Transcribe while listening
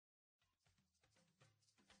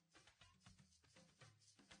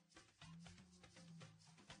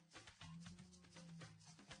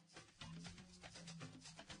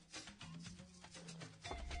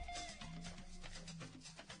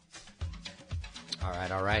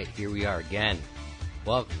All right, here we are again.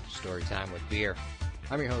 Welcome to Storytime with Beer.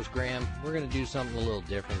 I'm your host, Graham. We're going to do something a little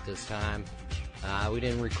different this time. We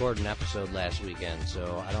didn't record an episode last weekend,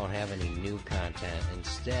 so I don't have any new content.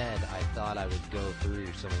 Instead, I thought I would go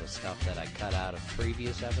through some of the stuff that I cut out of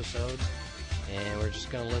previous episodes, and we're just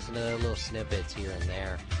going to listen to little snippets here and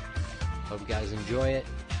there. Hope you guys enjoy it.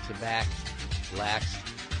 Sit back, relax,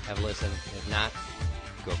 have a listen. If not,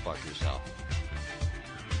 go fuck yourself.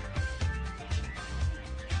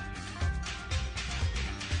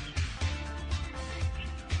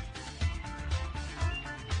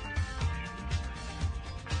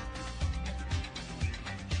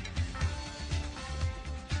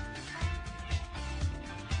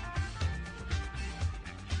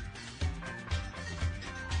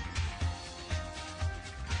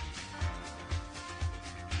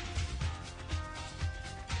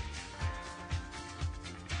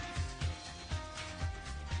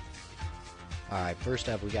 Alright, first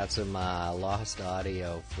up we got some lost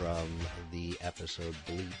audio from the episode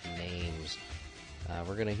Bleep Names.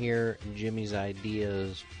 We're going to hear Jimmy's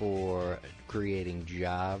ideas for creating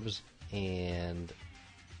jobs and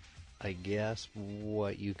I guess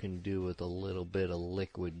what you can do with a little bit of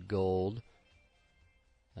liquid gold.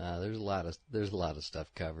 There's a lot of stuff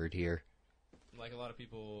covered here. Like a lot of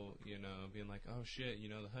people, being like, "Oh shit, the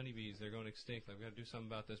honeybees, they're going extinct. Like, we got to do something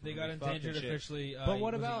about this." They got endangered officially. But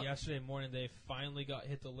what about yesterday morning? They finally got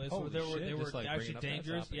hit the list. Holy shit, they were just, like, actually bringing up that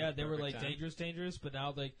dangerous. topic Yeah, at they the were perfect like time. dangerous. But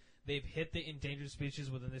now they've hit the endangered species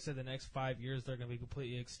within. They said the next 5 years they're going to be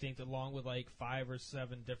completely extinct, along with like 5 or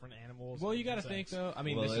 7 different animals. Well, and you got to think insects. though. I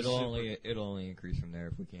mean, well, this is it'll only increase from there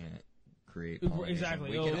if we can't create pollination. Exactly.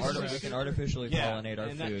 We Oh, can, this is artificially Yeah, pollinate our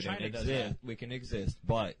and that food China and does exist. that. We can exist,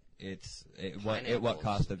 but what Pineapples,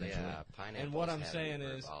 cost eventually? Yeah, pineapples And what I'm haven't saying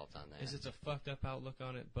ever is evolved on that. it's a fucked up outlook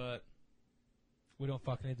on it, but We don't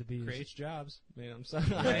fucking need the bees. creates jobs. I mean, I'm sorry.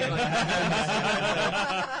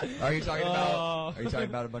 Are you talking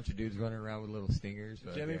about a bunch of dudes running around with little stingers?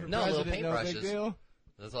 Jimmy for No, little president, no big paintbrushes. deal.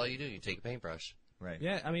 That's all you do. You take a paintbrush. Right.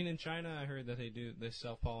 Yeah, I mean, in China, I heard that they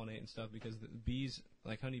self-pollinate and stuff because the bees,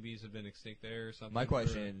 like honeybees, have been extinct there or something. My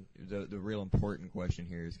question, the real important question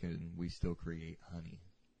here is, can we still create honey?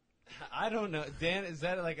 I don't know, Dan. Is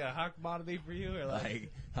that like a hot commodity for you, or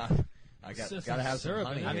like? I It's just gotta have some syrup,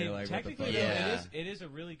 honey man. I here. mean, Like, what the technically, fuck? though, Yeah. it is a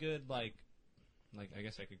really good like I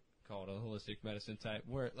guess I could call it a holistic medicine type.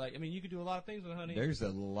 Where you could do a lot of things with honey. There's a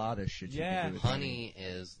lot of shit you Yeah. can do with Honey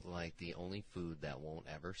is like the only food that won't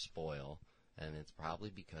ever spoil, and it's probably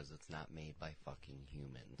because it's not made by fucking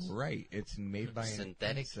humans. Right. It's made by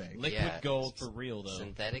Synthetic an insect. Liquid yeah, gold for real, though.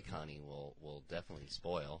 Synthetic honey will definitely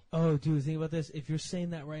spoil. Oh, dude, think about this. If you're saying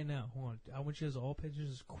that right now, hold on. I want you to all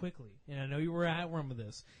pictures quickly. And I know you were at one with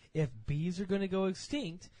this. If bees are going to go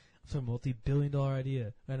extinct, it's a multi-billion-dollar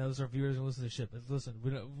idea. I know our viewers and listen to shit, but listen,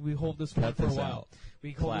 we hold this one Cut for a this while. out.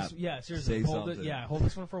 We hold Clap. this, yeah, seriously, Say hold it. something. Yeah, hold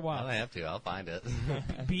this one for a I while. don't have to. I'll find it.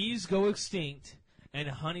 Bees go extinct, and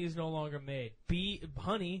honey is no longer made.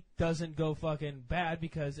 Honey doesn't go fucking bad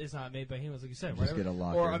because it's not made by humans, like you said. Just whatever. get a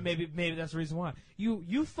locker. Or maybe that's the reason why.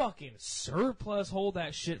 You fucking surplus hold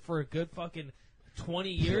that shit for a good fucking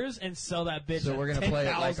 20 years and sell that bitch. So at we're gonna play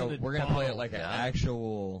it like $10,000 we're gonna play it like an Yeah.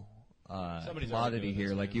 actual Somebody's commodity already doing here,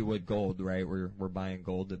 this, like man. you would gold, right? We're buying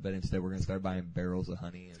gold, but instead we're gonna start buying barrels of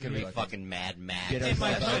honey. It's gonna be fucking Mad Max. Get us my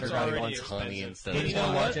that friend's everybody already wants honey expensive. instead And of you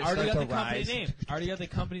know Watch what? it I already start got the to company rise. name. I already got the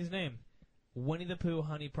company's name. Winnie the Pooh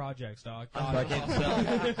Honey Projects, dog. I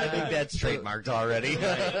think that's trademarked already.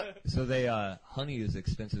 So they honey is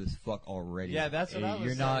expensive as fuck already. Yeah, that's what I was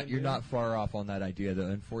You're saying, you're dude. not far off on that idea. The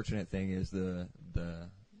unfortunate thing is the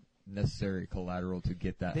necessary collateral to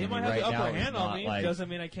get that. They honey might have right the now upper is hand not on me. like, Doesn't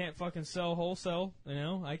mean I can't fucking sell wholesale. You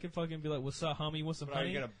know, I can fucking be like, "What's up, homie? What's some But are you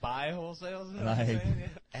honey?" gonna buy wholesale? Is that what Like- you're saying?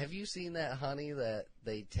 Yeah. Have you seen that honey that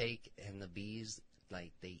they take and the bees,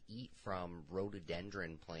 like, they eat from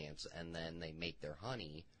rhododendron plants and then they make their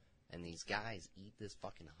honey, and these guys eat this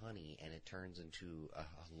fucking honey and it turns into a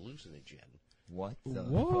hallucinogen. What the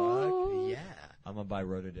Whoa. fuck? Yeah. I'm gonna buy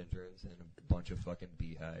rhododendrons and a bunch of fucking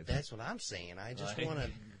beehives. That's what I'm saying. I just Like- want to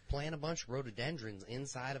plant a bunch of rhododendrons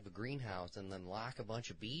inside of a greenhouse and then lock a bunch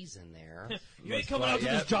of bees in there. You ain't coming out till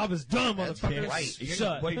Yeah. this job is done, That's motherfucker. right.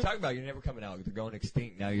 Shut. What are you talking about? You're never coming out. They're going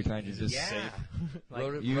extinct now. You're trying to just yeah. save.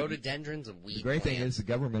 Rhododendrons and weed The great thing plants. is the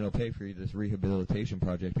government will pay for you this rehabilitation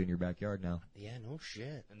project in your backyard now. Yeah, no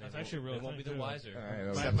shit. And That's they actually a real won't be thing, the too. wiser. All right, My,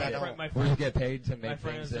 Except my, I don't- friend, my We'll friend, get paid to My make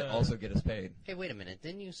friend things is, that uh, also get us paid. Hey, wait a minute.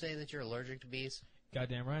 Didn't you say that you're allergic to bees?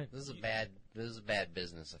 goddamn right. This is a bad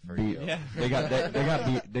business for Bee- you. Yeah.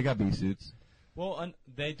 They got bee suits. Well,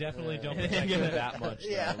 they definitely don't protect you that much.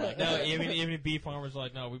 Yeah. Though. Like, No, even beef farmers are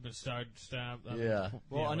like, no, we've been stabbed. Yeah.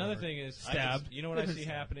 well, another whatever. thing is, Stabbed. you know what I see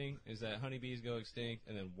happening is that honeybees go extinct,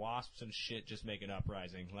 and then wasps and shit just make an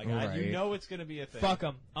uprising. Like, you Right. know it's going to be a thing. Fuck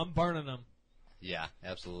them. I'm burning them. Yeah,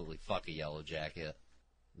 absolutely. Fuck a yellow jacket.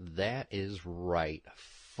 That is right.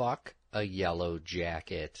 Fuck a yellow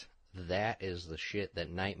jacket. That is the shit that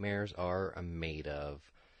nightmares are made of.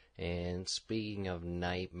 And speaking of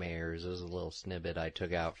nightmares, there's a little snippet I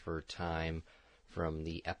took out for time from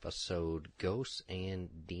the episode Ghosts and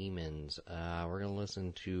Demons. We're going to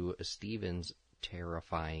listen to Steven's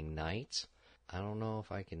Terrifying Nights. I don't know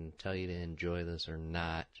if I can tell you to enjoy this or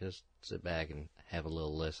not. Just sit back and have a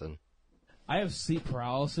little listen. I have sleep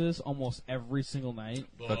paralysis almost every single night.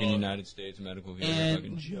 Fucking United States medical care, fucking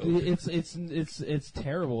And joke. it's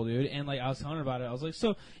terrible, dude. And like I was telling her about it, I was like,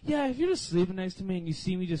 so yeah, if you're just sleeping next to me and you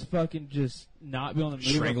see me just fucking just not be able to move or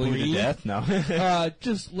Strangle you to breathe, death? No.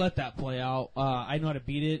 just let that play out. I know how to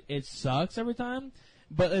beat it. It sucks every time,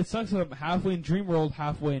 but it sucks that I'm halfway in dream world,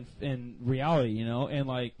 halfway in reality, you know. And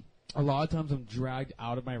like a lot of times, I'm dragged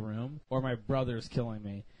out of my room, or my brother's killing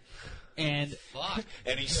me. And Fuck.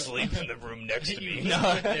 and he sleeps in the room next to me.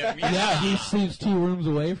 yeah, he sleeps 2 rooms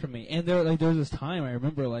away from me. And there was this time I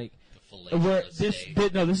remember like where this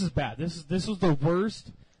is bad. This was the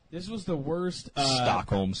worst. This was the worst.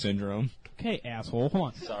 Stockholm syndrome. Okay, asshole. Hold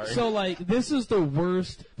on. Sorry. So like, this is the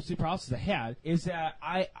worst sleep paralysis I had. Is that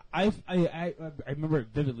I remember it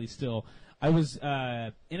vividly. Still, I was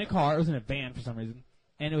in a car. I was in a van for some reason.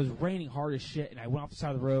 And it was raining hard as shit, and I went off the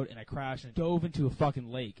side of the road, and I crashed and dove into a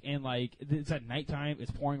fucking lake. And, like, it's at nighttime,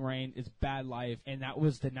 it's pouring rain, it's bad life, and that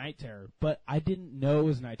was the night terror. But I didn't know it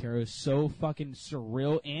was night terror. It was so fucking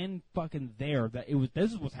surreal and fucking there that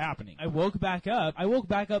this is what's happening. I woke back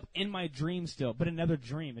up in my dream still, but another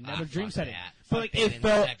dream fuck setting. that. So, Fuck like,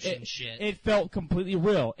 that Inception it felt completely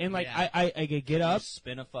real. And, like, Yeah. I could get up.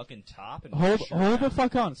 Spin a fucking top and Hold the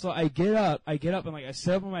fuck on. So I get up and like I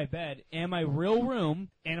sit up on my bed in my real room,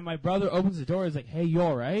 and my brother opens the door. He's like, "Hey, you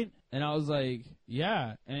all right?" And I was like,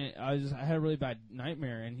 "Yeah." And I had a really bad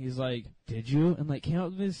nightmare. And he's like, "Did you?" And like came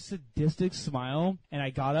out with this sadistic smile. And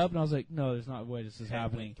I got up and I was like, "No, there's not a way this is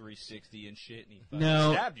happening." 360 and shit, and he fucking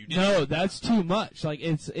No, stabbed you. Didn't no, he? that's too much. Like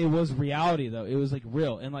it was reality though. It was like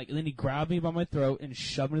real, and like then he grabbed me by my throat and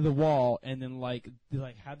shoved me to the wall, and then like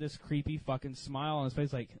had this creepy fucking smile on his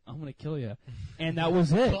face, like I'm gonna kill you, and that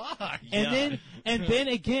was it. Fuck. And then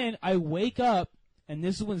again, I wake up, and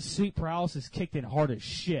this is when sleep paralysis kicked in hard as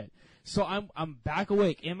shit. So I'm back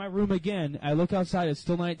awake in my room again. I look outside; it's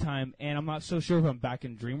still nighttime, and I'm not so sure if I'm back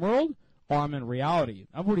in dream world or I'm in reality.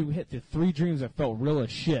 I've already hit the 3 dreams that felt real as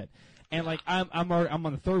shit. And like I'm on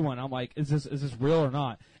the 3rd one. I'm like, is this real or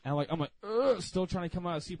not? And I'm like, ugh, still trying to come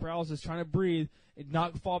out of sleep paralysis, trying to breathe, and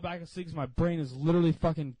not fall back asleep because my brain is literally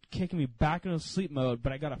fucking kicking me back into sleep mode.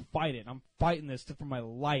 But I gotta fight it. I'm fighting this for my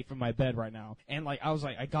life in my bed right now. And like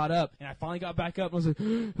I got up, and I finally got back up, and I was like,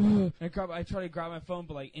 and I tried to grab my phone,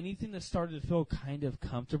 but like anything that started to feel kind of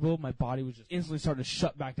comfortable, my body was just instantly starting to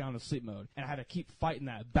shut back down to sleep mode, and I had to keep fighting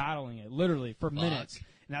that, battling it, literally for minutes.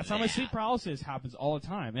 And that's how my sleep paralysis happens all the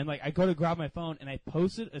time. And like I go to grab my phone and I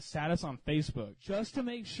posted a status on Facebook just to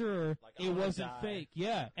make sure it wasn't fake.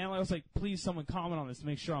 Yeah. And I was like, please someone comment on this to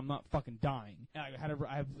make sure I'm not fucking dying. And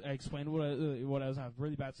I explained what I was. I have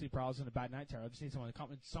really bad sleep paralysis and a bad night terror. I just need someone to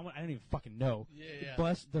comment. Someone I didn't even fucking know. Yeah.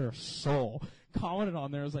 Bless their soul. Commented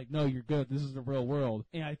on there. I was like, no, you're good. This is the real world.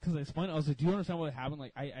 And because I explained, I was like, do you understand what happened?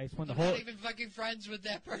 Like I explained the I'm whole. not even fucking friends with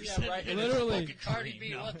that person. Yeah, right. It's Literally. fucking Cardi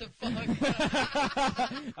B. What the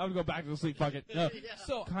fuck? I would go back to sleep. Fuck it. No. Yeah.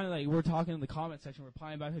 So kind of like we're talking in the comment section, we're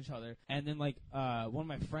replying back to each other, and then like one of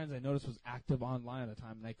my friends I noticed was active online at the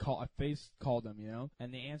time, and I face called them, you know,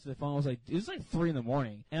 and they answered the phone. I was like, it's like 3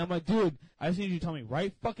 a.m, and I'm like, dude, I just need you to tell me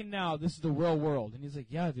right fucking now this is the real world. And he's like,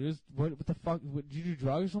 yeah, dude, what the fuck? Did you do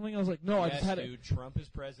drugs or something? I was like, no, I just had it. Dude, Trump is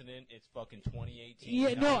president. It's fucking 2018.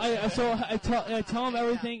 Yeah, no, I tell him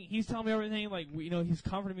everything. He's telling me everything. Like, you know, he's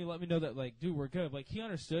comforting me, let me know that, like, dude, we're good. Like, he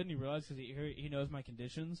understood and he realized because he knows my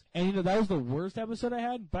conditions. And, you know, that was the worst episode I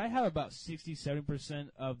had, but I have about 60-70%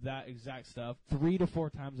 of that exact stuff 3 to 4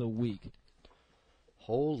 times a week.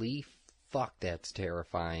 Holy fuck, that's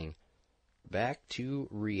terrifying. Back to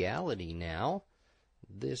reality now.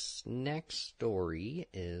 This next story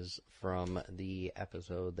is from the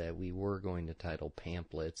episode that we were going to title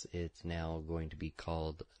Pamphlets. It's now going to be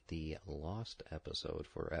called the Lost Episode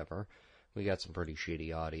Forever. We got some pretty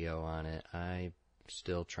shitty audio on it. I'm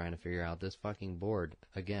still trying to figure out this fucking board.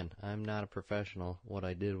 Again, I'm not a professional. What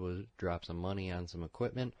I did was drop some money on some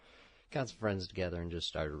equipment, got some friends together, and just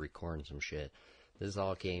started recording some shit. This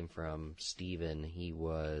all came from Steven. He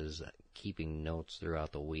was keeping notes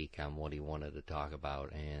throughout the week on what he wanted to talk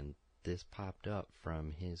about, and this popped up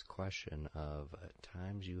from his question of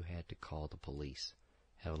times you had to call the police.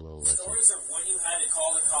 Have a little listen. Stories of when you had to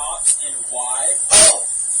call the cops and why? Oh,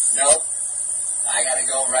 nope. I gotta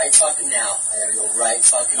go right fucking now. I gotta go right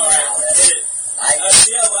fucking now. That's it. I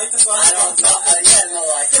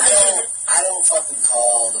don't fucking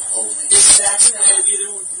call the police. Exactly.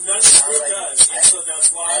 None of the group does. So that's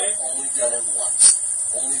why. I've only done it once.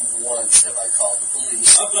 Only once have I called the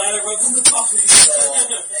police. I'm glad I wrote them the police. So,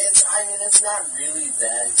 it's not really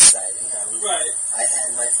that exciting. I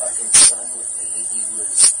had my fucking son with me. He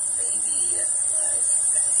was maybe,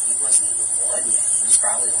 he wasn't even 1 yet. He was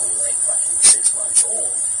probably only like fucking 6 months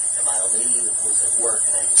old. And my lady was at work,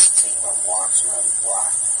 and I used to take him on walks around the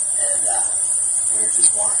block. And we were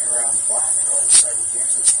just walking around the block, and all of a sudden,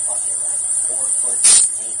 here's this fucking 4-foot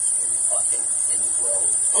snake in the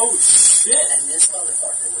road. Oh shit! And this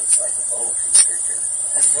motherfucker looks like a boa constrictor.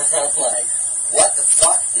 And I'm like, what the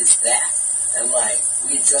fuck is that? And like,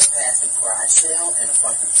 we had just passed a garage sale and a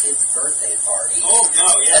fucking kid's birthday party. Oh no,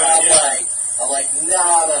 yeah. And I'm like,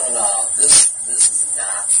 no. This is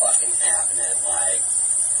not fucking happening. Like,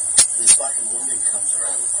 this fucking woman comes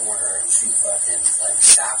around the corner and she fucking like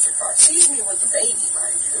stops her car. Sees me with the baby,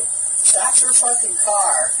 mind you. Stops her fucking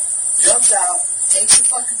car, jumps out, takes a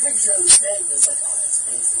fucking picture of the snake, and it's like, oh, that's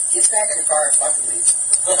amazing. Gets back in the car and fucking leaves.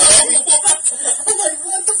 I'm like,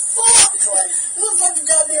 what the fuck? Like, there's a fucking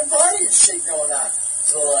goddamn party and shit going on.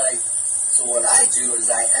 So what I do is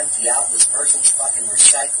I empty out this person's fucking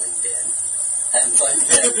recycling bin, and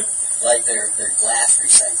like their glass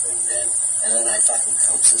recycling bin, and then I fucking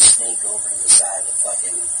coax the snake over to the side of the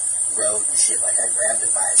fucking road and shit. Like, I grabbed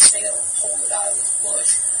it by its tail and pulled it out of this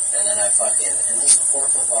bush. And then I fucking, and this is a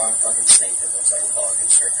 4-foot long fucking snake that looks like a boa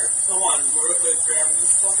constrictor. Come on, real quick, Graham, you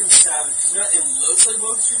fucking savage. It looks like a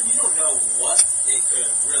boa constrictor, you don't know what it could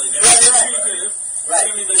have really done. Right.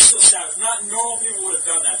 I mean, they're still savage. Not normal people would have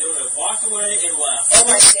done that. They would have walked away and left. Oh,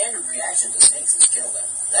 my standard reaction to snakes is kill them.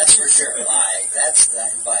 That's for sure. Like,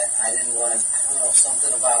 but I didn't want, I don't know,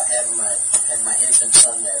 something about having my infant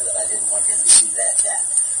son there that I didn't want him to see that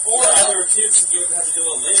death. Or other kids you have to do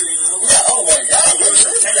it later, you know? Yeah, oh my god, what's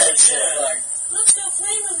that shit? Like, let's go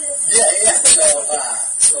play with it. Yeah.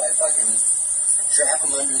 So I fucking trap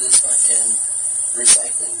him under this fucking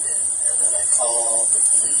recycling bin, and then I call the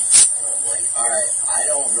police. And I'm like, alright, I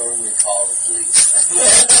don't normally call the police. I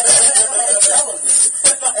tell them this.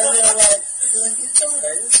 And they're like, it's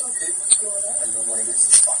alright, it's okay, what's going on? And I'm like, this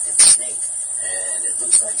is fucking snake. And it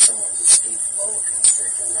looks like someone's escaped boa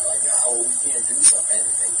constrictor. And they're like, oh, we can't do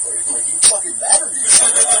anything for you. I'm like, you fucking better do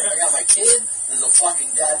something. I got my kid, there's a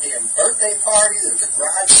fucking goddamn birthday party, there's a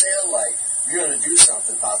garage sale, like, you're gonna do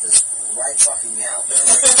something about this right fucking now. This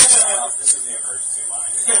is the emergency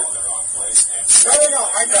line. You called the wrong place. No,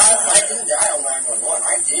 I didn't dial 911.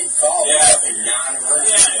 I did call the fucking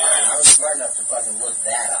non-emergency line. I was smart enough to fucking look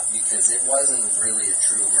that up because it wasn't really a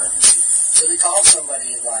true emergency. So they called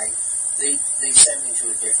somebody, like, they sent me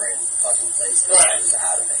to a different fucking place because I was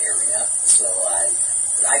out of the area. So, like,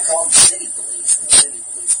 I called the city police, and the city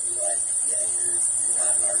police was like, yeah, you're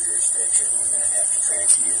not in our jurisdiction. We're going to have to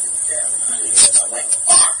transfer you to the county police. And I'm like,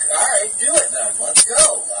 fuck, alright, do it then. Let's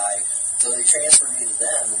go. Like, so they transferred me to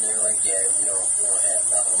them, and they're like, yeah, we don't have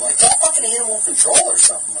nothing. I'm like, call fucking animal control or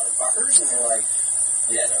something, motherfuckers. And they're like,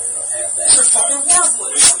 yeah, no, we don't have that. They're fucking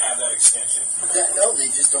worthless. We don't have that extension. No,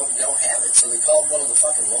 they just don't have it. So they called one of the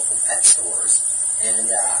fucking local pet stores, and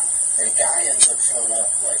a guy ends up showing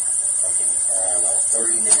up, like, fucking, I don't know,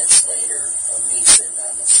 30 minutes later of me sitting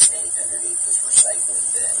on the snake underneath this recycling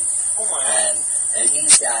bin. Oh my God. And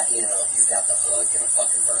he's got the hook and a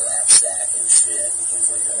fucking burlap sack and shit, and he's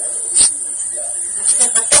like, alright, let's see what you got here.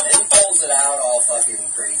 And he pulls it out all fucking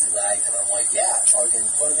crazy like, and I'm like, yeah, fucking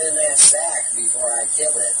put it in that sack before I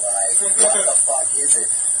kill it. Like, what the fuck is it?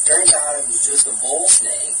 Turns out it was just a bull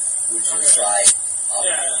snake, which is like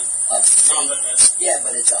a fake,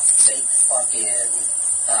 but it's a fake fucking,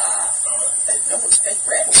 no, it's fake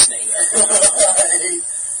rattlesnake.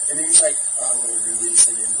 And he's like, I'm going to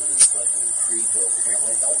release it into this fucking creek over here. I'm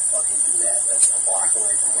like, don't fucking do that. That's a block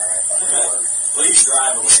away from where I fucking work. Please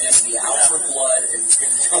drive away. It's going to be out for blood, and it's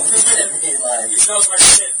going to come get me like, you smell my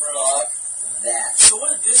shit, bro. Fuck that. So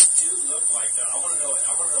what did this dude look like, though? I want to know what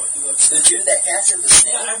he looks like. The dude that captured the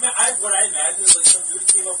snake? Yeah, what I imagine is like some dude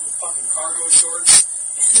came up with fucking cargo shorts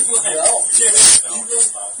No,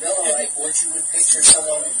 like what you would picture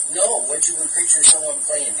someone. No, what you would picture someone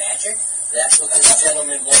playing Magic. That's what this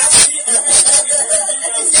gentleman wants.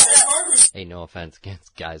 Hey, no offense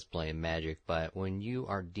against guys playing Magic, but when you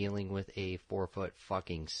are dealing with a 4-foot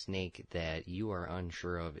fucking snake that you are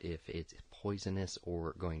unsure of if it's poisonous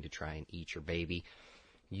or going to try and eat your baby,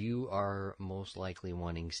 you are most likely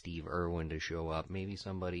wanting Steve Irwin to show up. Maybe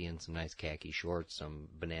somebody in some nice khaki shorts, some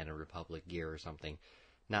Banana Republic gear or something.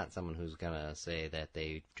 Not someone who's gonna say that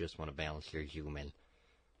they just want to balance their human.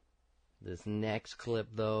 This next clip,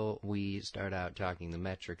 though, we start out talking the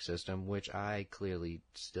metric system, which I clearly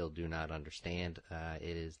still do not understand.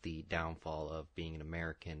 It is the downfall of being an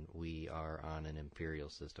American. We are on an imperial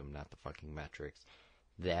system, not the fucking metrics.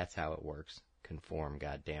 That's how it works. Conform,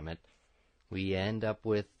 goddammit. We end up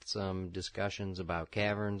with some discussions about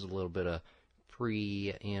caverns, a little bit of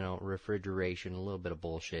refrigeration, a little bit of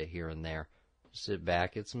bullshit here and there. Sit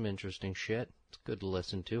back, it's some interesting shit. It's good to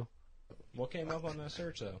listen to. What came up on that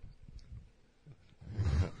search, though?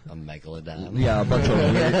 A megalodon. Yeah, a bunch of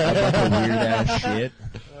weird ass shit.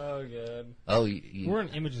 Oh, God. Oh, We're in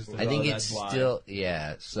images. I think Oh, it's that's why. still,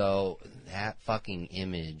 yeah, so that fucking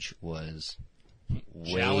image was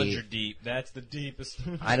Challenger deep. That's the deepest.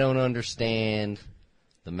 I don't understand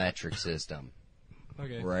the metric system.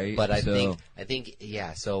 Okay. Right? But I So, think,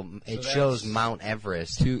 yeah, so it that's shows Mount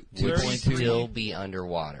Everest Two- would 2.2. still be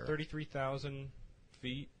underwater. 33,000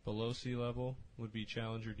 feet below sea level would be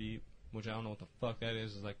Challenger deep, which I don't know what the fuck that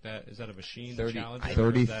is. Is like that? Is that a machine? The 30 Challenger? I-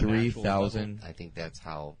 or is that an actual 33,000. I think that's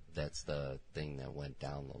the thing that went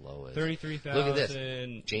down the lowest. level? 33,000. Look at this.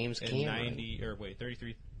 James and Cameron. 90, or wait,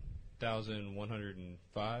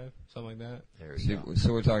 33,105, something like that. There we go.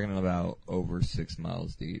 so we're talking about over 6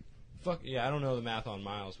 miles deep. Fuck yeah, I don't know the math on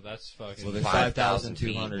miles, but that's fucking. Well, there's 5,000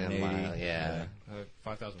 feet in a 5,280. mile, yeah.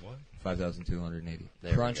 5,000 what? 5,280.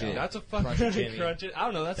 There we Crunch go. it. That's a fucking Crunch it, Jimmy. crunch it. I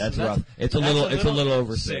don't know. That's rough. It's a little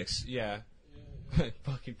over 6. Yeah.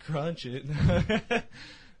 Fucking crunch it.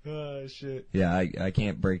 Oh shit. Yeah, I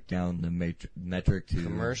can't break down the metric to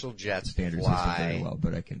Commercial jets standard system very fly well,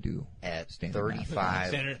 but I can do at standard math.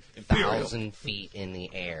 35,000 feet in the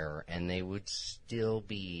air, and they would still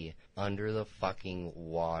be under the fucking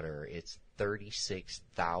water. It's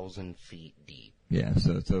 36,000 feet deep. Yeah,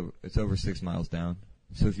 so it's over 6 miles down.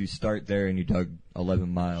 So if you start there and you dug 11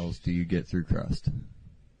 miles, do you get through crust?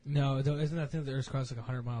 No, isn't that thing the Earth's crust like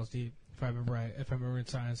 100 miles deep? If I remember right, if I remember in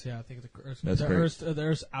science, yeah, I think the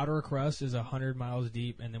Earth's outer crust is 100 miles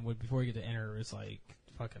deep, and then before you get to inner, it's like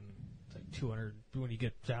fucking 200. When you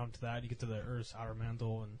get down to that, you get to the Earth's outer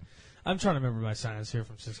mantle, and I'm trying to remember my science here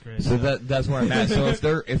from 6th grade. So that's where I'm at. So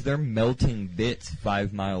if they're melting bits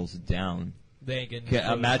 5 miles down, they ain't getting.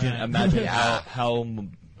 okay, imagine how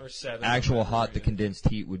Or 7. actual hot the condensed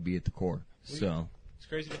heat would be at the core. So It's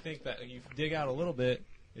crazy to think that you dig out a little bit,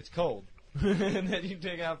 it's cold. And then you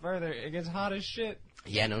dig out further, it gets hot as shit.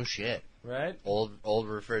 Yeah, no shit. Right? Old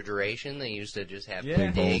refrigeration, they used to just have Yeah. to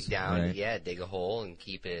Dig dig holes, down, right. dig a hole and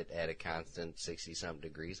keep it at a constant 60-something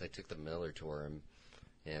degrees. I took the Miller tour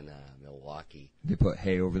in Milwaukee. they put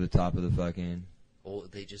hay over the top of the fucking. Oh,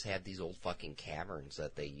 they just had these old fucking caverns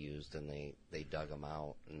that they used, and they dug them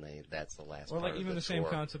out, and that's the last Or part like of even the the same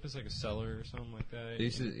tour. concept as like a cellar or something like that. They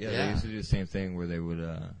used to, Yeah. they used to do the same thing where they would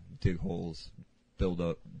dig holes, build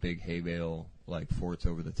up big hay bale like forts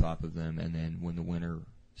over the top of them, and then when the winter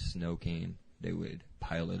snow came, they would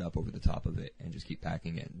pile it up over the top of it and just keep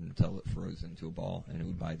packing it until it froze into a ball, and it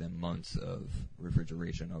would buy them months of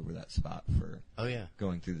refrigeration over that spot for Oh, yeah.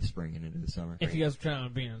 going through the spring and into the summer. If you guys are trying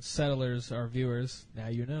to be settlers or viewers, now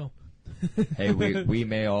you know. Hey, we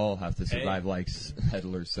may all have to survive like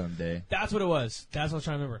settlers someday. That's what it was. That's what I was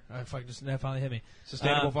trying to remember. I fucking just that finally hit me.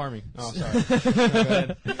 Sustainable farming. Oh, sorry. Go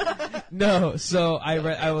ahead. No, so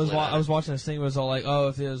I was watching this thing. It was all like, oh,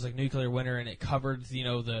 if there was like nuclear winter and it covered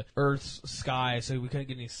the Earth's sky, so we couldn't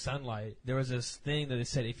get any sunlight. There was this thing that they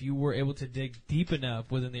said if you were able to dig deep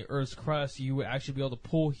enough within the Earth's crust, you would actually be able to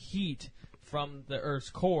pull heat from the Earth's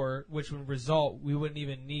core, which would result we wouldn't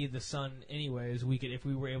even need the sun anyways. We could, if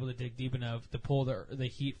we were able to dig deep enough to pull the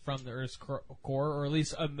heat from the Earth's core, or at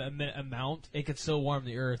least a amount, it could still warm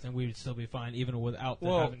the Earth, and we would still be fine even without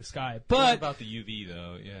having the sky. What But about the UV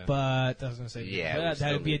though? Yeah. But I was going to say, Yeah,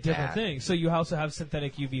 that would be a need different that. thing. So you also have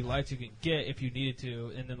synthetic UV lights you can get if you needed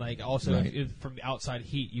to, and then like also Right. if from outside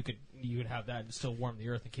heat you could have that and still warm the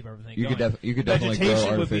Earth and keep everything You going. could definitely grow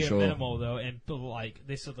Vegetation would be artificial. minimal though, and like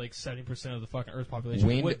they said, like 70% of the fucking Earth population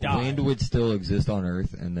would die. Wind would still exist on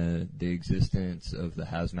Earth, and the existence of the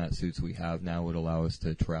hazmat suits we have now would allow us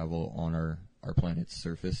to travel on our planet's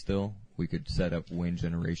surface still. we could set up wind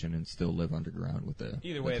generation and still live underground with the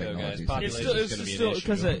Either way, the though, guys, technology. It's population still, is it's going to be still an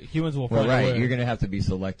issue. because humans will Well, find a right, way. you're gonna have to be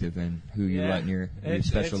selective in who you let in your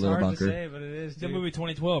special little bunker. It's hard to say, but it is. The Dude. movie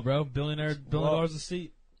 2012, bro. $1 billion a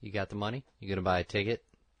seat. You got the money? You gonna buy a ticket?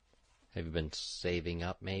 Have you been saving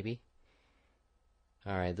up, maybe?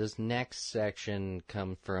 Alright, this next section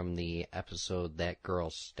comes from the episode That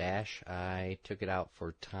Girl's Stash. I took it out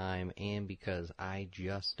for time and because I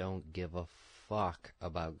just don't give a fuck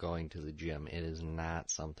about going to the gym. It is not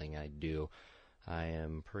something I do. I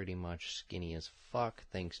am pretty much skinny as fuck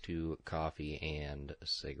thanks to coffee and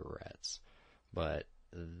cigarettes. But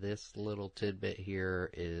this little tidbit here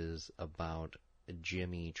is about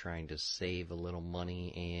Jimmy trying to save a little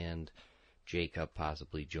money and Jacob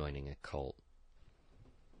possibly joining a cult.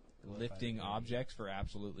 Lifting objects for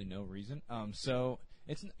absolutely no reason. So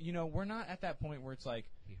it's, you know, we're not at that point where it's like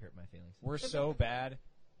You hurt my feelings. we're so bad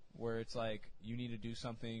where it's like you need to do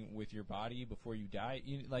something with your body before you die.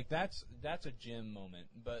 Like that's a gym moment.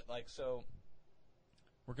 But like, so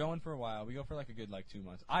we're going for a while. We go for like a good 2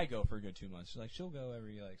 months. I go for a good 2 months. Like she'll go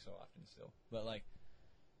every so often still. But like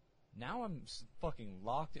now I'm fucking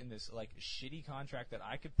locked in this like shitty contract that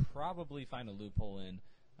I could probably find a loophole in.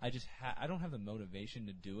 I just I don't have the motivation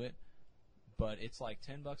to do it, but it's like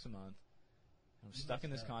 $10 a month. I'm stuck in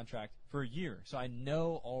this contract for a year, so I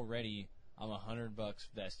know already I'm $100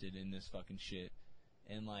 vested in this fucking shit,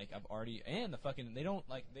 and like I've already and the fucking they don't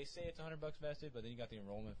like they say it's $100 vested, but then you got the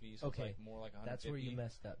enrollment fee, so Okay. it's like more like $150. That's where you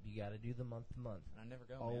messed up. You got to do the month to month. And I never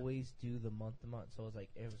go. Always do the month to month. So it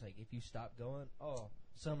was like if you stop going, oh,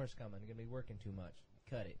 summer's coming. You're gonna be working too much.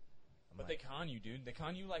 Cut it. But they con you, dude. They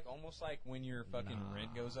con you like almost like when your fucking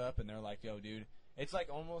rent goes up, and they're like, "Yo, dude." It's like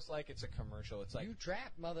almost like it's a commercial. It's like You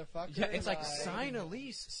trapped, motherfucker. yeah, it's like sign a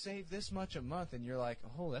lease, save this much a month, and you're like,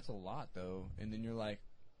 oh, that's a lot though. And then you're like,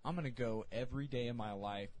 I'm gonna go every day of my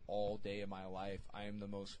life, all day of my life. I am the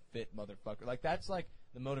most fit motherfucker. Like that's like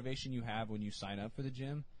the motivation you have when you sign up for the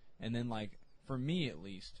gym. And then like for me at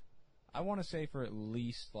least, I want to say for at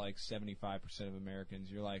least like 75% of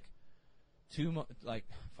Americans, you're like.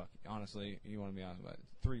 Honestly, you want to be honest about it.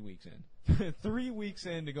 3 weeks in. 3 weeks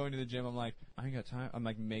into going to the gym, I'm like, I ain't got time. I'm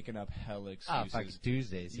like making up hella Oh, excuses. fucking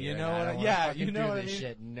Tuesdays. You here, know and I what don't I- wanna yeah, fucking you know do what I this mean?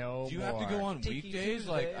 shit no Do you have to more. go on Tiki weekdays?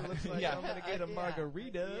 Tuesday, Like, looks like yeah. I'm gonna get a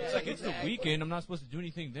margarita. It's like it's the weekend. I'm not supposed to do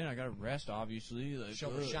anything then. I gotta rest, obviously. Like,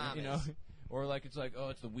 Show me you shamas. know. Or like it's like, oh,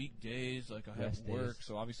 it's the weekdays. Like I have Rest work, days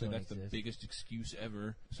so obviously don't that's the exist. biggest excuse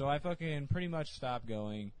ever. So I fucking pretty much stopped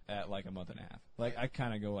going at like a month and a half. Like I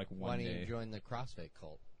kind of go like Why one don't you day. join the CrossFit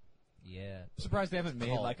cult? Yeah. I'm surprised they haven't made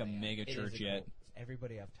cult, like a man. mega It is church a yet. cult.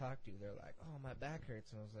 Everybody I've talked to, they're like, "Oh, my back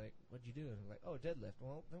hurts," and I was like, "What'd you do?" And I'm like, "Oh, deadlift."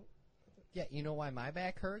 Well, no. Yeah, you know why my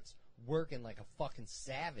back hurts? Working like a fucking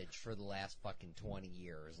savage for the last fucking 20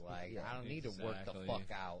 years. Like, Yeah, I don't need to work the exactly.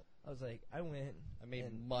 fuck out. I was like, I went. I made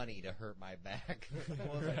and money to hurt my back.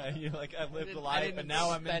 Right, you're like I lived a didn't- I life, didn't and now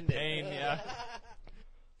I'm in spend it. pain. Yeah.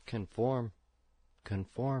 Conform.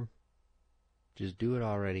 Just do it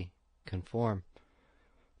already. Conform.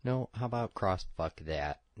 No, how about fuck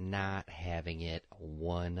that? Not having it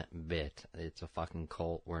one bit. It's a fucking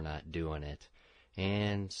cult. We're not doing it.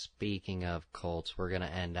 And speaking of cults, we're going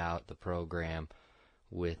to end out the program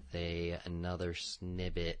with another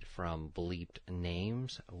snippet from Bleeped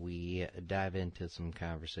Names. We dive into some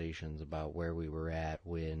conversations about where we were at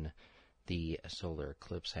when the solar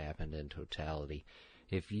eclipse happened in totality.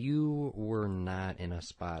 If you were not in a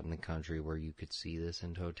spot in the country where you could see this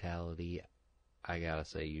in totality, I gotta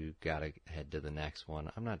say, you gotta head to the next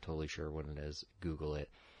one. I'm not totally sure what it is. Google it.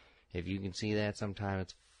 If you can see that sometime,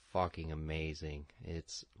 it's fucking amazing.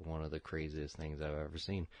 It's one of the craziest things I've ever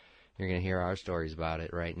seen. You're gonna hear our stories about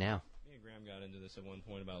it right now. Me and Graham got into this at one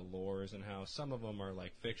point about lores and how some of them are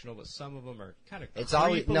like fictional, but some of them are kind of. It's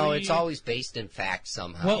always based in fact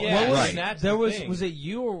somehow. What Yeah, was right. That's there the was thing. was it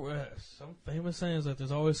you or some famous saying is like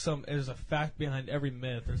there's always there's a fact behind every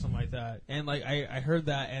myth or something like that, and like I heard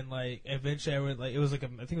that, and like eventually I went like it was like I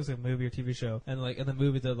think it was like a movie or TV show, and like in the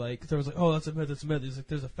movie that like there was like, oh, that's a myth. He's like,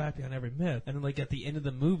 there's a fact behind every myth, and then like at the end of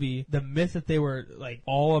the movie, the myth that they were like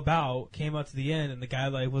all about came out to the end, and the guy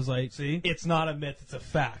like was like, see, it's not a myth, it's a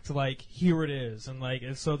fact. Like here it is, and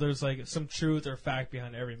so there's like some truth or fact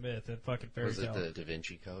behind every myth and fucking fairy Was it tale. the Da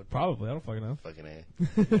Vinci Code? Probably, I don't fucking know. Fucking A.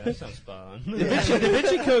 Yeah, that sounds spot on.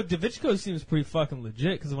 Da Vinci Code seems pretty fucking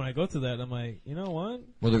legit because when I go to that, I'm like, you know what?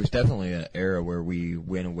 Well, there was definitely an era where we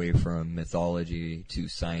went away from mythology to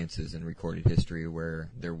sciences and recorded history, where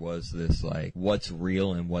there was this like, what's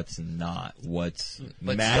real and what's not, what's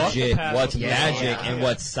But magic, psychopaths- what's Yeah, magic, yeah, and yeah.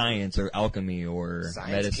 whatence or alchemy or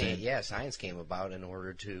Science medicine. science came about in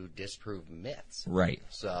order to disprove prove myths. Right.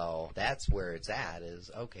 So that's where it's at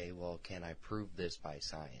is, okay, well, can I prove this by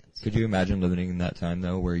science? Could you imagine living in that time,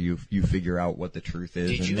 though, where you figure out what the truth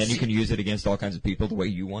is, and then you can use it against all kinds of people the way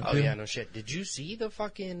you want to? Oh, yeah, no shit. Did you see the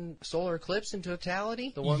fucking solar eclipse in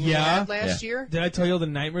totality? The one we Yeah. had last year? Did I tell you all the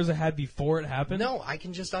nightmares I had before it happened? No, I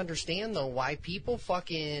can just understand, though, why people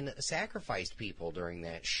fucking sacrificed people during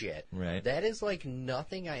that shit. Right. That is like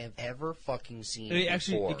nothing I have ever fucking seen It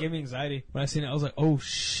actually before. it gave me anxiety when I seen it. I was like, "Oh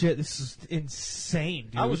shit, this is insane,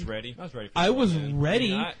 dude." I was ready. I was ready. For I it, was man.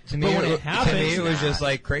 ready. I mean, To me, But when it happened, to me, it was nah. just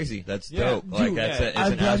like crazy. That's Yeah, dope. Like dude, that's yeah. it's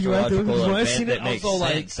I'm an glad you're right, dude, because astrological when I event seen it, that I was makes all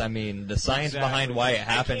like- sense. I mean, the science Exactly. behind why it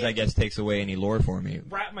happens, I guess, takes away any lore for me.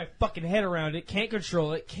 Wrap my fucking head around it. Can't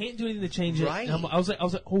control it. Can't do anything to change it. Right. And I was like,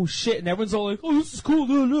 "Oh shit!" And everyone's all like, "Oh, this is cool."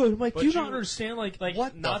 I'm like, But "Do you you- not understand? Like,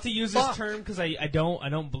 What not the to use fuck? this term because I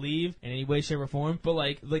don't believe in any way, shape, or form. But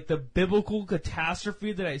like the biblical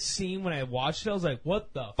catastrophe that I seen when I watched it, I was like,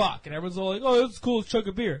 "What the fuck?" And everyone's all like, "Oh, this is cool. Let's chug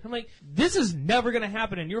a beer." I'm like, "This is never gonna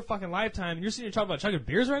happen in your fucking lifetime." And you're sitting here talking about chugging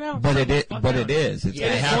beers right now. But Shut the it fuck but down. it is. It's Yeah,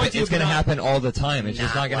 gonna it's happen. going to, It's but gonna not- happen all the time. It's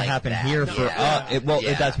just Not not gonna like happen that. here No. for Yeah. Well,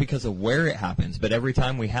 that's because of where it happens. But every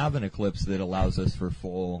time we have an eclipse that allows us for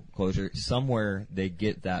full closure, somewhere they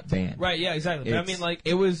get that ban. Right, yeah, exactly. But I It's- mean, like,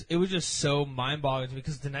 it was just so mind-boggling to me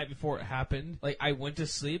because the night before it happened, like, I went to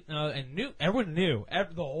sleep and everyone knew,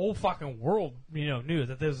 the whole fucking world, knew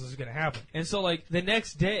that this was gonna happen. And so, like, the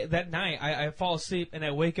next day, that night, I fall asleep and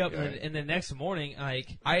I wake up and the next morning,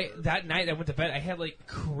 like, that night I went to bed, I had like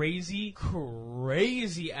crazy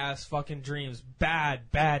ass fucking dreams,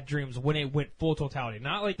 bad dreams when it went full totality.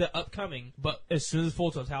 Not like the upcoming, but as soon as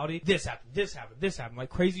full totality, this happened, like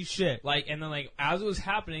crazy shit. Like, and then like as it was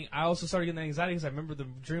happening, I also started getting anxiety because I remember the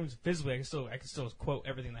dreams visibly. I can still quote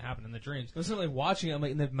everything that happened in the dreams. I was sort of like watching it, I'm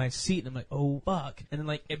like in my seat, and I'm like, oh fuck, and then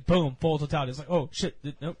like it, boom, full totality. It's like, oh shit,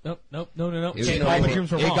 nope, no. It was All the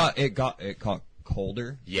dreams were wrong. it got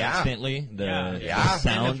colder Yeah. instantly. The Yeah.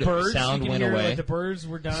 sound And the birds, sound you can went hear, away. Like, the birds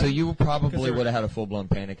were done. So you 'Cause probably they were- would have had a full-blown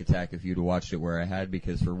panic attack if you'd watched it where I had,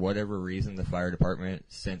 because for whatever reason the fire department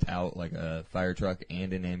sent out like a fire truck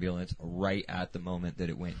and an ambulance right at the moment that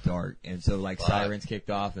it went dark, and so like sirens kicked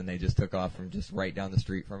off and they just took off from just right down the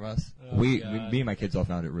street from us. Oh, God. Me and my kids all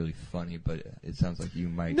found it really funny, but it sounds like you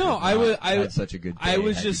might. No, have I not was. had such a good day I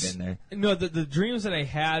was had you just been there. no. The dreams that I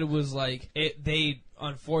had was like it. They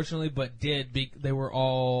unfortunately, but they were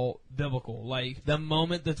all biblical. Like the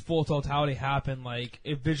moment that full totality happened, like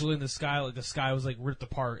it visually in the sky, like the sky was like ripped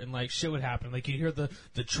apart and like shit would happen. Like you hear the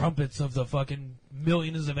trumpets of the fucking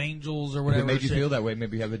millions of angels or If whatever. it made you shit. feel that way,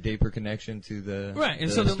 maybe you have a deeper connection to the Right, and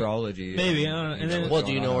the so then- astrology. maybe, I don't know, and then- what's Well, do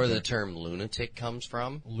you going know on where out the there. term lunatic comes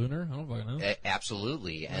from? Lunar? I don't fucking know.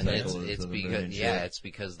 Absolutely, and Cycles it's of the moon because and shit. it's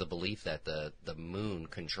because the belief that the moon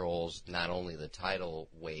controls not only the tidal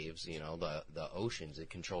waves, the oceans, it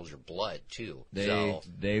controls your blood too. So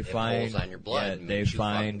They it find pulls on your blood. yeah, and they makes you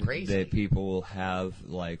fucking find crazy. that people have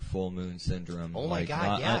like full moon syndrome. Oh my like,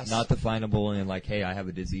 God, yes. not definable and like, hey, I have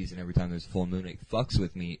a disease, and every time there's a full moon, it fucks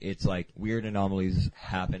with me. It's like weird anomalies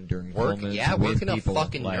happen during full moons. work with in a people,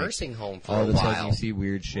 fucking like, nursing home for all a of a sudden while. you see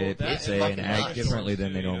weird shit, Well, that It's say fucking and act nuts. differently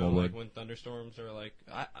than they normally would. Like when thunderstorms are like,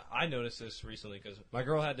 I noticed this recently because my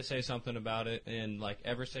girl had to say something about it, and like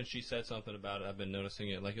ever since she said something about it, I've been noticing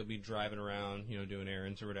it. Like you'll be driving around, doing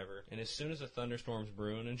errands or whatever, and as soon as a thunderstorm's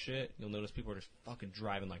brewing and shit, you'll notice people are just fucking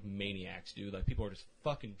driving like maniacs, dude. Like people are just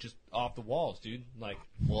fucking just off the walls, dude. Like,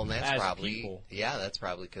 Well, and that's as probably people. that's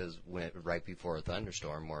probably because right before a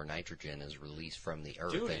thunderstorm, more nitrogen is released from the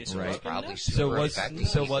earth, Dude, and it's so it's fucking probably nuts. super affecting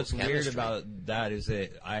So people's what's weird chemistry. about that is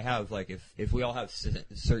that I have like if we all have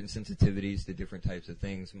certain sensitivities to different types of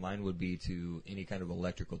things, mine would be to any kind of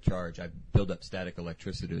electrical charge. I build up static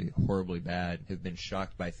electricity horribly bad. Have been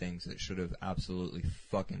shocked by things that should have absolutely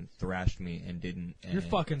fucking thrashed me and didn't. And You're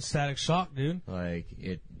fucking static shock, dude. like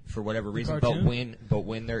it for whatever reason. cartoon? But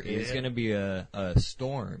when there is going to be a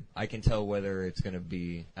storm, I can tell whether it's going to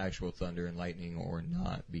be actual thunder and lightning or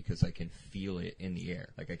not because I can feel it in the air.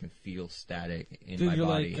 Like I can feel static in Dude, my you're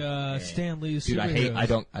body. like And- Stan Lee's Dude, I superheroes.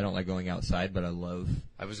 don't like going outside, but I love.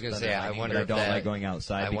 I was gonna thunder say, and I lightning, wonder but I if don't that- like going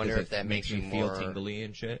outside. I wonder because if that it makes me you feel more- tingly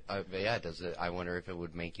and shit. Does it? I wonder if it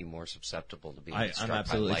would make you more susceptible to being I'm struck by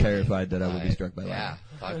absolutely lightning. terrified that I would be Right. struck by lightning. Yeah,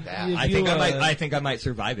 fuck that. If I you, think I might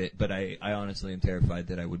survive it, but I honestly am terrified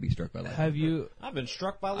that I would be struck by lightning. Have you? I've been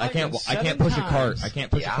struck by I lightning. can't push a cart. times. I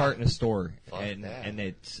can't push a Yeah. cart in a store, Fuck and that. and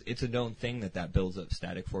it's a known thing that builds up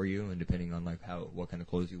static for you, and depending on like what kind of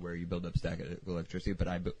clothes you wear, you build up static electricity. But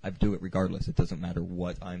I do it regardless. It doesn't matter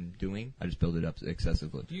what I'm doing. I just build it up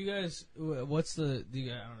excessively. Do you guys? What's the? Do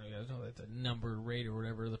you, I don't know. You guys know like the number rate or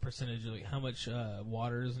whatever the percentage of like how much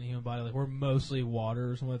water is in the human body? Like we're mostly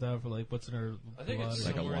water or something like that. For like what's in our I think blood it's or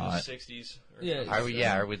like a somewhere in the lot. 60s. Or Yeah. something.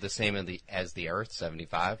 Are we the same as the Earth?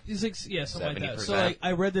 75. It's like, yeah, something like that. So 70%. like,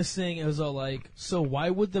 I read this thing. It was all like, so why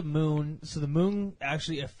would the moon? So the moon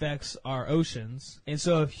actually affects our oceans, and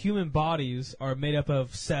so if human bodies are made up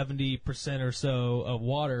of 70% or so of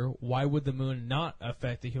water, why would the moon not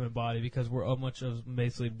affect the human body? Because we're how much of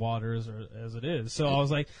basically water as it is. So I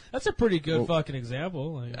was like, that's a pretty good fucking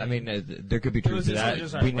example. Like, I mean, there could be It truth was to just- that.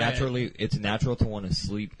 just I We read. naturally, it's natural to want to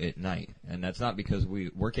sleep at night, and that's not because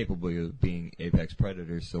we're capable of being apex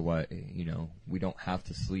predators. So why, we don't have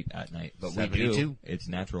to sleep at night, but we do. 72. It's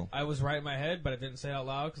natural. I was right in my head, but I didn't say it out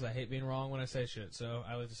loud because I hate being wrong when I say shit. So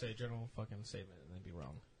I like to say a general fucking statement and then be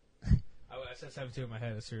wrong. I said 72 in my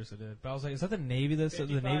head. I seriously did. But I was like, is that the Navy? That's the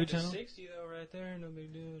 55 Navy to channel? 60 though, right there. No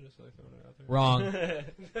big deal. Just like throwing it out there.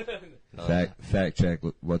 Wrong. No, Fact check.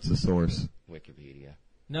 What's the source? Wikipedia.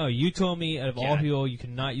 No, you told me out of all Yeah. people you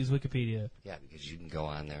cannot use Wikipedia. Yeah, because you can go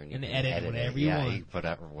on there and you And can edit whatever it. you yeah, want. you can put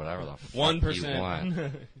up whatever the fuck 1%. you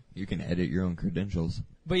want. You can edit your own credentials.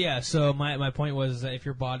 But yeah, so my point was that if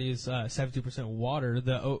your body is 72% water,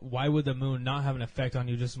 why would the moon not have an effect on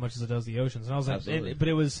you just as much as it does the oceans? And I was like, Absolutely. but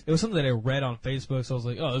it was something that I read on Facebook, so I was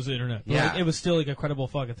like, oh, this is the internet. But Yeah. like, it was still like a credible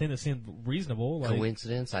fucking thing that seemed reasonable. Like,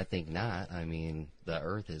 Coincidence? I think not. I mean, the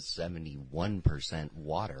Earth is 71%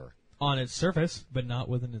 water. on its surface, but not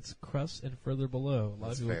within its crust and further below. A lot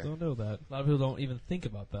That's of people fair. don't know that. A lot of people don't even think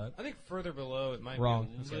about that. I think further below it might Wrong.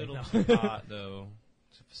 be I'm a sorry. little No. too hot though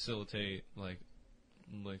to facilitate like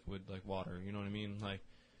liquid like water. You know what I mean? Like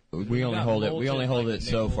We You only got hold it. We molten, only hold like, it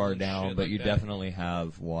so nickel far and down, shit but like you that. definitely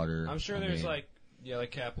have water. I'm sure I there's mean, like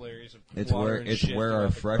capillaries of it's water where and it's shit where our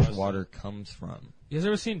throughout the fresh crust. water comes from. You guys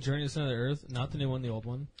ever seen Journey to the Center of the Earth? Not the new one, the old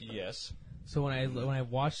one. Yes. So when I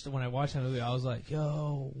watched that movie, I was like,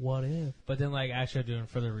 "Yo, what if?" But then, like, actually doing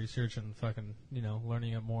further research and fucking,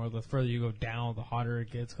 learning it more. The further you go down, the hotter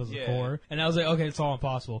it gets because of the Yeah. core. And I was like, "Okay, it's all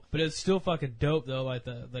impossible." But it's still fucking dope, though. Like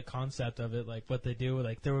the concept of it, like what they do.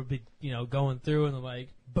 Like there would be, going through and like,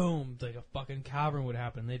 boom, like a fucking cavern would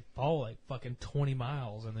happen. They'd fall like fucking 20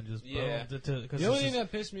 miles and then just Yeah. boom. The only thing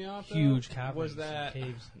that pissed me off though, huge caverns was and that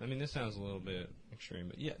caves. I mean, this sounds a little bit extreme,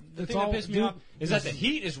 but yeah, the It's thing all- that pissed me dude, off is that the this-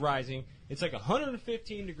 heat is rising. It's like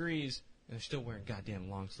 115 degrees, and they're still wearing goddamn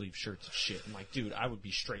long sleeve shirts and shit. I'm like, dude, I would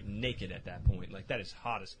be straight naked at that point. Like that is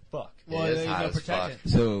hot as fuck. Well, It is you hot gotta as protect fuck. it.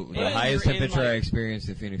 So the And highest you're in, temperature I like- experienced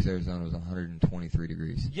in Phoenix, Arizona was 123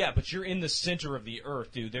 degrees. Yeah, but you're in the center of the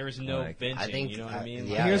earth, dude. There is no Like, venting. I think, you know what I mean?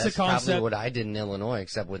 yeah, Here's the that's probably concept- what I did in Illinois,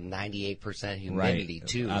 except with 98% humidity Right.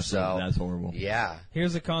 too. Absolutely. So That's horrible. yeah,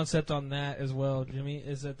 Here's the concept on that as well, Jimmy,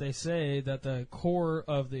 is that they say that the core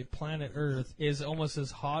of the planet Earth is almost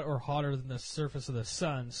as hot or hotter than the surface of the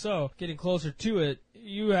sun. So, getting closer to it,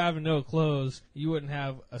 you have no clothes, you wouldn't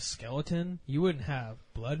have a skeleton, you wouldn't have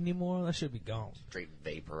blood anymore, that should be gone. straight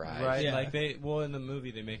vaporized. Right, Yeah. like in the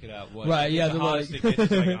movie they make it out. What, Right, yeah, the they're hottest like- it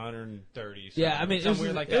gets is like 130. Yeah, I mean, it was-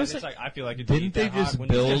 somewhere like it that. was It's like- like I feel like it'd Didn't be they that hot just when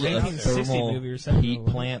you build get a out there. 1960 thermal movie or 70 heat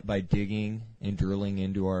movie. plant by digging and drilling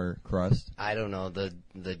into our crust? I don't know.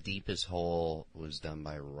 The deepest hole was done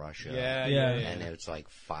by Russia. Yeah, Yeah. yeah, yeah. And it's like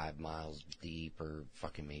 5 miles deep, or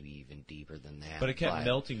fucking maybe even deeper than that. But it kept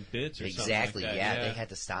melting bits or Exactly. something like that. Yeah, they had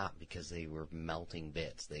to stop because they were melting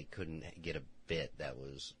bits. They couldn't get a bit that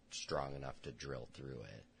was strong enough to drill through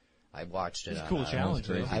it. I watched it. It's a on cool challenge,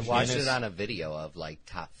 crazy. though. I watched Guinness. it on a video of like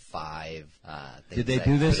top 5. Things Did they that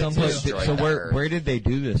do this could someplace? destroy So the Earth. where did they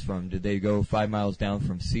do this from? Did they go 5 miles down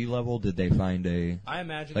from sea level? Did they find a I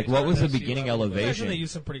imagine. Like, they what was started the at sea beginning level, but- I elevation? imagine they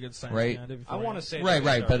use some pretty good science Right. behind it I want to say right? they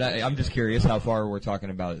Right, but started I'm at just sea curious level. how far we're talking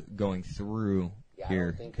about going through Yeah, I don't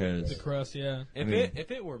here think the because crust, yeah. If I mean-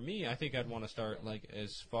 if it were me, I think I'd want to start like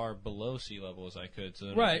as far below sea level as I could. So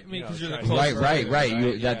that Right, I, I mean, 'cause you're the try to- closer right.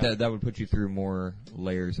 You, yeah. that would put you through more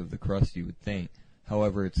layers of the crust, you would think.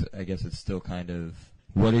 However, I guess it's still kind of,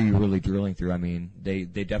 what are you really drilling through? I mean, they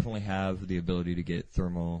definitely have the ability to get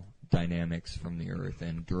thermal dynamics from the Earth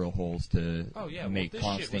and drill holes to Oh yeah, make well, this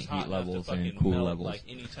shit was constant hot heat enough levels to and fucking cool melt, levels. Like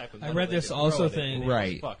any type of I metal read they this could also throw at it, thing- and it was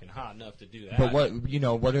Right. fucking hot enough to do that.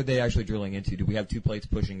 But what are they actually drilling into? Do we have 2 plates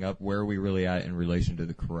pushing up? Where are we really at in relation to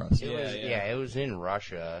the crust? It was, Yeah. it was in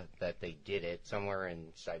Russia that they did it, somewhere in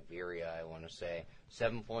Siberia, I want to say.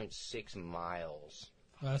 7.6 miles.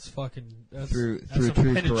 That's fucking... That's, Through that's true some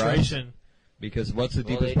crust? penetration. Because what's the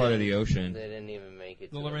Well, deepest they part of didn't- the ocean? They didn't even make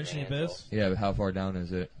it The to Laurentian the mantle. Abyss. Yeah, but how far down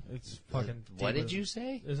is it? It's fucking. What deep did as- you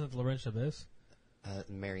say? Isn't it the Laurentian Abyss?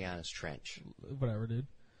 Marianas Trench. Whatever, dude.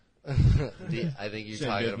 I think you're Same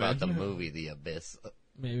talking good, about the man. movie The Abyss.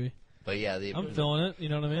 Maybe. But yeah, I'm feeling it. You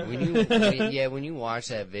know what I mean? when you watch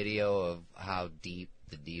that video of how deep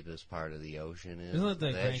the deepest part of the ocean is, Isn't it the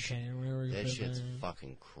that Grand sh- Canyon? Where you that put shit's there?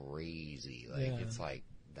 fucking crazy. Like Yeah. it's like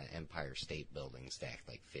the Empire State Building stacked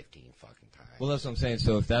like 15 fucking times. Well, that's what I'm saying.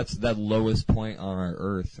 So if that's that lowest point on our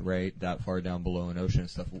Earth, right, that far down below an ocean and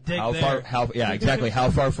stuff, Dig how there. far? How yeah, exactly. How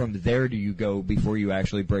far from there do you go before you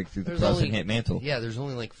actually break through the There's crust only- and hit mantle? Yeah, there's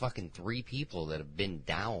only like fucking 3 people that have been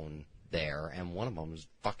down there, and one of them is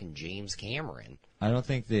fucking James Cameron. I don't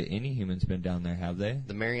think that any human's been down there, have they?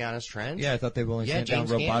 The Marianas Trench? Yeah, I thought they've only sent down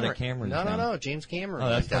James robotic Cameron. cameras. No, James Cameron Oh,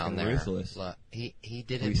 that's went down fucking there. ruthless. Look, he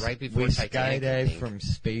did We, it right before we Titanic. I skydive think. from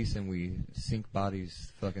space and we sink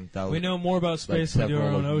bodies fucking thousands. We know more about space than we do our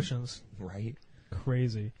several own of them. oceans. Right?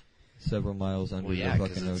 Crazy. Several miles under Well, yeah, the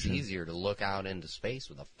because fucking it's ocean. easier to look out into space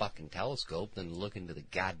with a fucking telescope than to look into the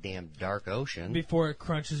goddamn dark ocean. Before it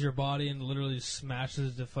crunches your body and literally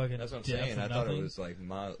smashes to fucking That's what I'm death saying. and I thought it nothing. was like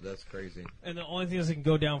that's crazy. And the only things that can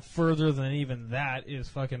go down further than even that is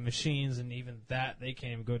fucking machines, and even that they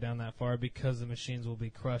can't even go down that far because the machines will be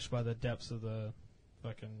crushed by the depths of the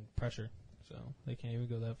fucking pressure. So they can't even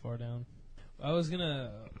go that far down. I was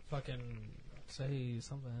gonna fucking say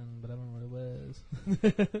something, but I don't know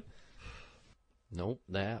what it was. Nope,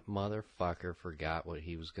 that motherfucker forgot what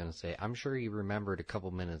he was going to say. I'm sure he remembered a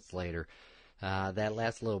couple minutes later. That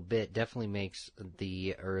last little bit definitely makes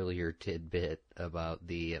the earlier tidbit about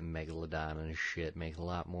the Megalodon and shit make a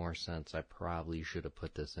lot more sense. I probably should have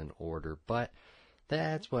put this in order, but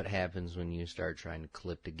that's what happens when you start trying to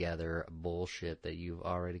clip together bullshit that you've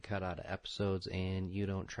already cut out of episodes and you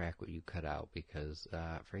don't track what you cut out because,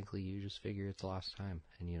 frankly, you just figure it's lost time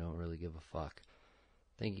and you don't really give a fuck.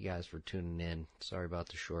 Thank you guys for tuning in. Sorry about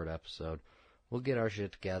the short episode. We'll get our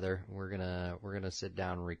shit together. We're gonna sit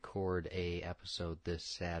down and record a episode this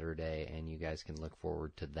Saturday, and you guys can look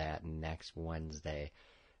forward to that next Wednesday.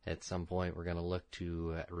 At some point, we're gonna look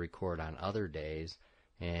to record on other days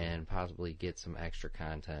and possibly get some extra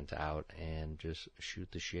content out and just shoot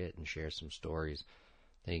the shit and share some stories.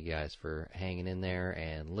 Thank you guys for hanging in there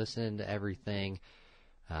and listening to everything.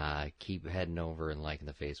 Keep heading over and liking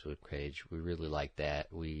the Facebook page. We really like that.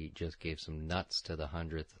 We just gave some nuts to the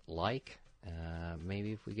 100th like.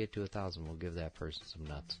 Maybe if we get to 1,000, we'll give that person some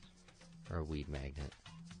nuts. Or a weed magnet.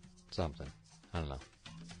 Something. I don't know.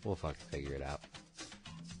 We'll fucking figure it out.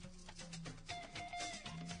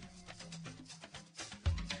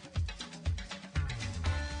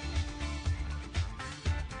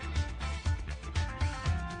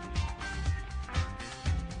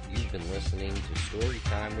 You've been listening to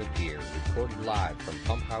Storytime with Beer, recorded live from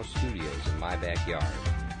Pump House Studios in my backyard.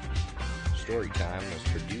 Storytime was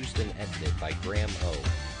produced and edited by Graham O.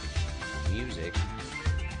 Music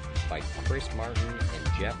by Chris Martin and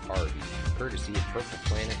Jeff Harvey, courtesy of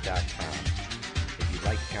PurplePlanet.com. If you'd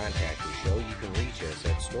like to contact the show, you can reach us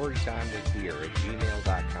at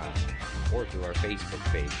StorytimeWithBeer@gmail.com or through our Facebook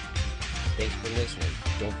page. Thanks for listening.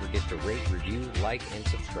 Don't forget to rate, review, like, and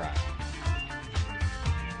subscribe.